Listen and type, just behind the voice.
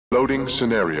Loading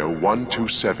scenario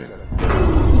 127.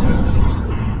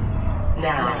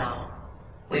 Now,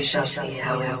 we shall see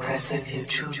how impressive you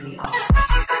truly are.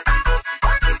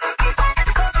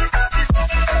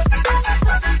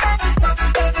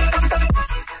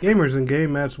 Gamers and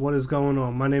game mats, what is going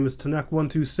on? My name is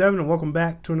Tanuck127 and welcome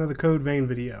back to another Code Vein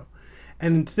video.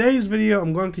 And in today's video,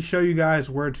 I'm going to show you guys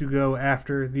where to go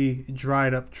after the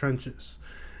dried up trenches.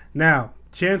 Now,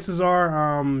 chances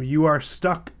are you are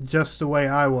stuck just the way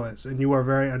I was, and you are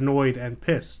very annoyed and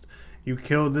pissed. You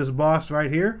killed this boss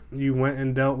right here. You went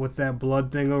and dealt with that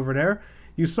blood thing over there.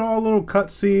 You saw a little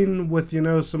cutscene with,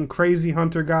 some crazy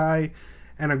hunter guy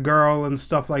and a girl and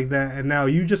stuff like that, and now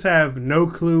you just have no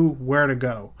clue where to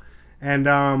go. And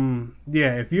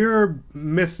yeah, if you're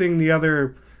missing the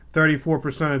other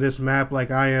 34% of this map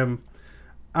like I am,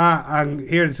 I'm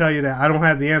here to tell you that I don't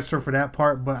have the answer for that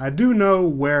part, but I do know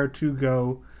where to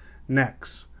go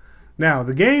next. Now,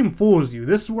 the game fools you.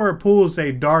 This is where it pulls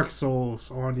a Dark Souls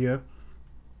on you,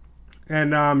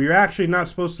 and you're actually not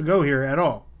supposed to go here at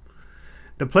all.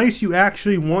 The place you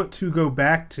actually want to go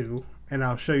back to, and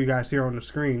I'll show you guys here on the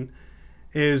screen,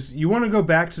 is you want to go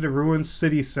back to the Ruined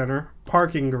City Center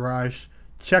parking garage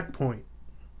checkpoint.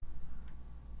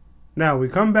 Now we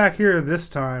come back here this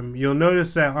time, you'll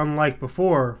notice that unlike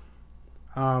before,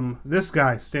 this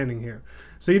guy's standing here.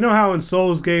 So you know how in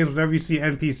Souls games, whenever you see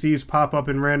NPCs pop up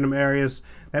in random areas,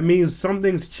 that means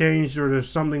something's changed or there's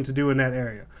something to do in that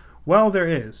area. Well, there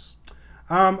is.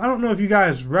 I don't know if you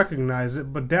guys recognize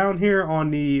it, but down here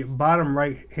on the bottom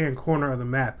right hand corner of the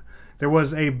map, there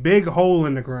was a big hole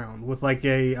in the ground with like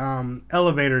a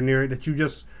elevator near it that you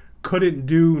just couldn't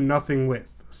do nothing with.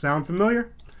 Sound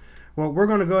familiar? Well, we're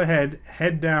going to go ahead,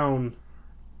 head down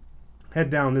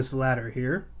this ladder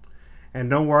here. And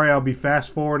don't worry, I'll be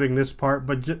fast forwarding this part,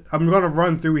 but I'm going to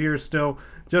run through here still,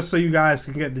 just so you guys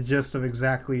can get the gist of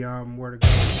exactly where to go.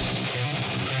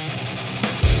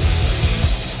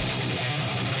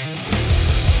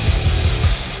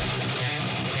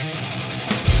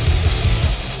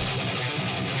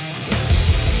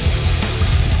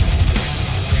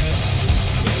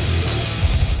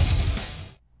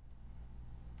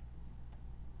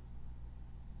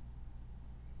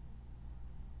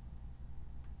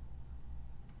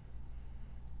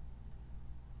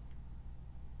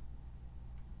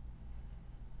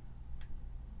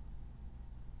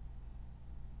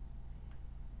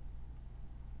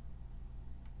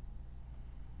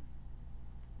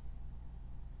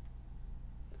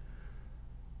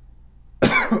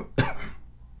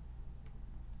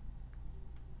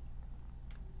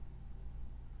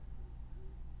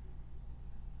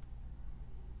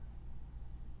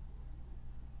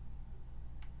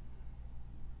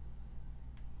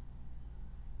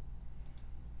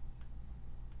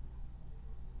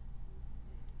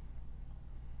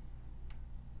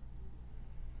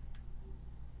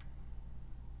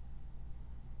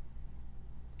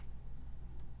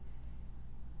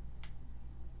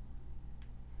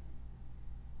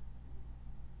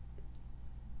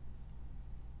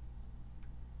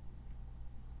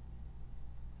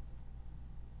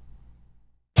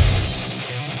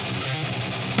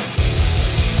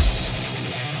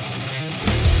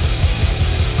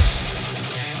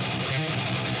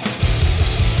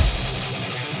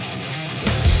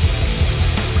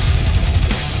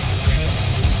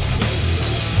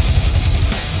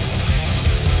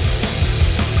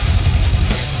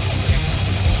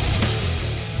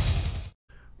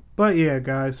 But yeah,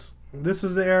 guys, this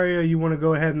is the area you want to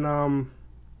go ahead and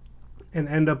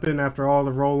end up in after all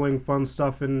the rolling fun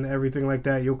stuff and everything like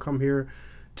that. You'll come here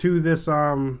to this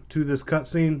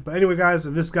cutscene. But anyway, guys,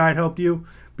 if this guide helped you,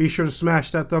 be sure to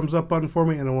smash that thumbs up button for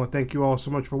me, and I want to thank you all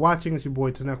so much for watching. It's your boy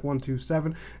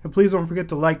Tanuck127, and please don't forget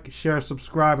to like, share,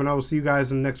 subscribe, and I will see you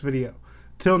guys in the next video.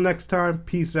 Till next time,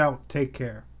 peace out, take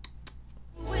care.